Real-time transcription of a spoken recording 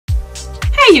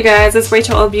Hey you guys, it's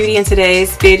Rachel O Beauty, and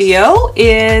today's video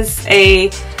is a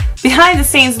behind the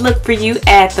scenes look for you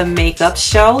at the makeup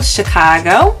show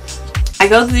Chicago. I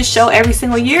go to this show every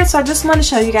single year, so I just want to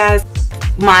show you guys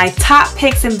my top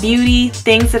picks in beauty,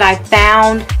 things that I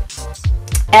found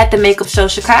at the makeup show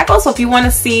Chicago. So if you want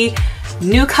to see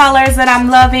new colors that I'm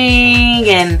loving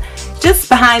and just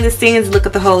behind the scenes look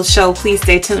at the whole show, please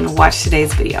stay tuned and watch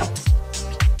today's video.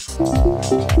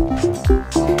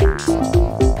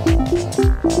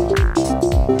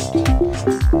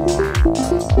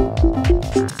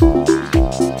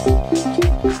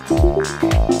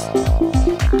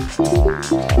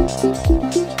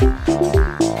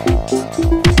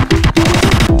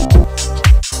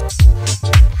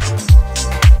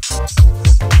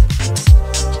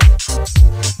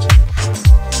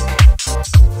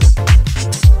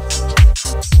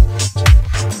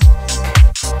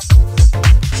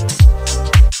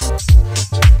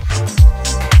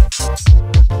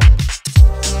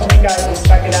 Guys, will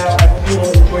check it out. I hope you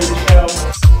will enjoy the show.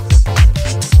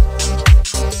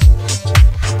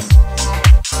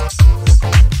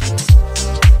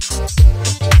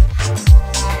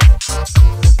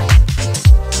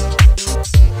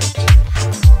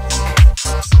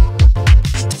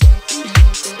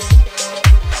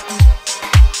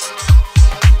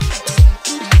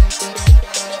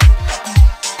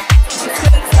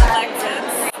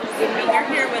 You're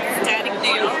here with Static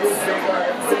Nails. It's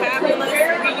fabulous.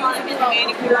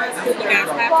 Manicures. You guys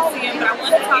have to see them, but I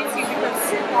want to talk to you because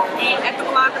at the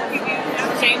blog review,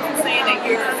 James was saying that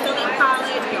you're still in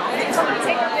college, you're only trying to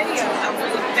take a video. I'm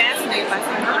really fascinated by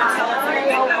something. I tell us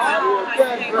everything about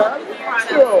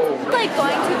like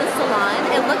going to the salon,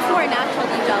 it looks more natural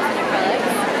than gels and acrylics,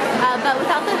 but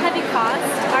without the heavy cost,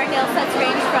 our nail sets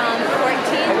range from $14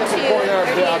 to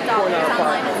 $38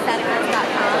 online at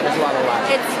staticnails.com.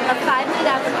 It's a 5-minute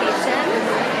application,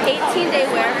 18-day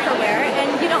wear for wear, and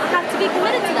you don't have to be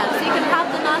committed to them, so you can pop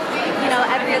them off, you know,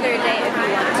 every other day if you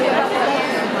want to.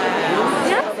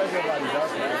 Yeah.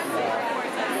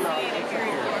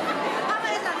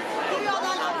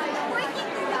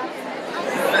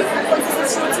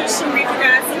 Sharika,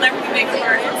 guys, celebrity makeup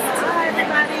artist. Hi,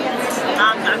 everybody.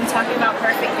 I'm talking about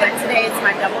Perfect Blend today. It's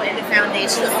my double-ended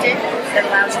foundation stick that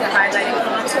allows you to highlight and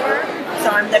contour.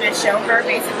 So I'm going to show her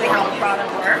basically how the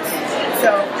product works.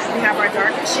 So we have our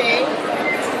darkest shade,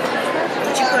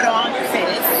 which you put on your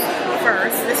face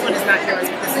first. This one is not yours,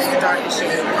 but this is the darkest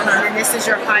shade. And this is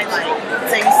your highlight.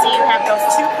 So you see you have those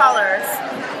two colors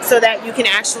so that you can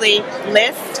actually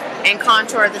lift and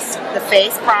contour the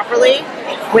face properly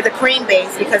with a cream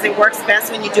base, because it works best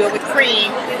when you do it with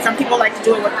cream. Some people like to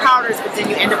do it with powders, but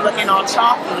then you end up looking all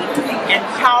chalky and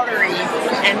powdery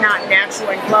and not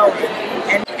natural and glowing.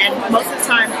 And most of the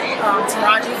time,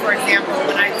 Taraji, for example,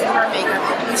 when I do her makeup,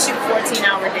 we shoot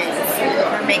 14-hour days.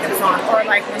 Her makeup's on. Or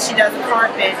like when she does a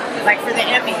carpet, like for the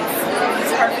Emmys, I use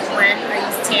Perfect Blend. I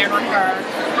use tan on her.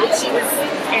 She was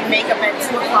in makeup at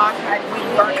 2 o'clock. We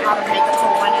burnt out of makeup till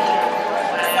 1 a.m.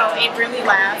 So it really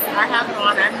lasts. I have it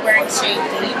on. I'm wearing shade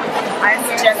deep. I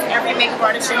suggest every makeup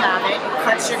artist should have it. It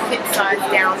cuts your kit size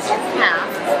down in half.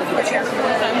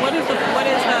 And what is the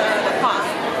cost?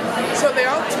 So they're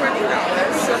all $20.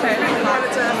 Okay. We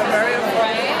wanted to have a very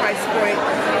affordable price point,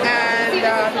 and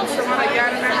so when I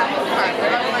got in, I have to find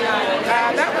it.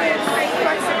 That way it's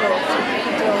flexible.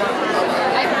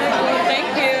 Thank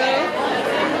you.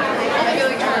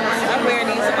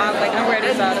 I wear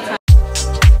these all the time.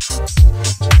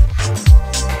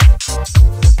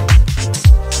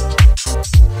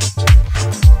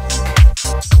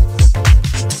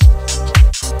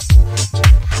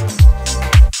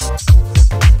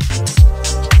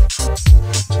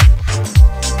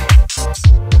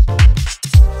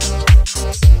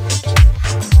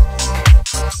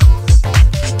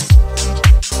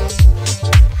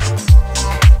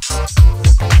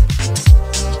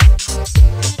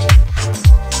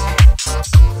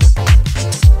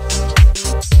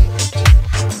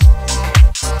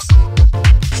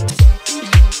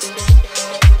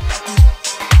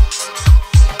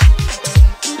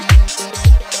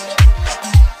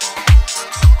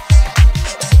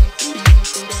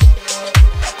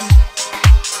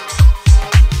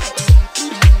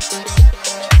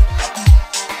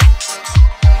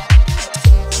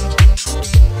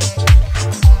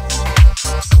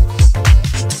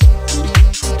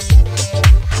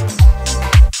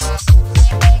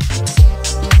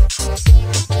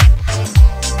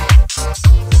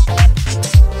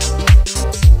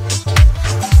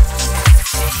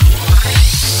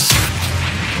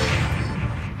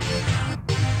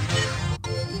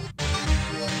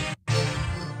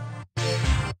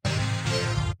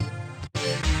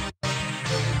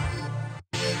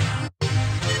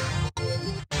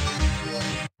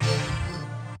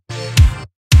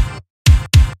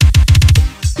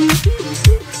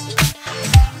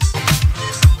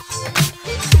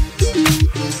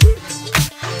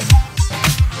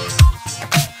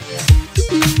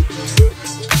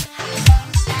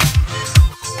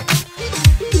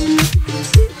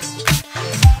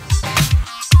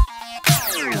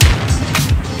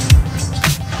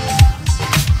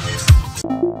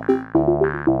 Bye.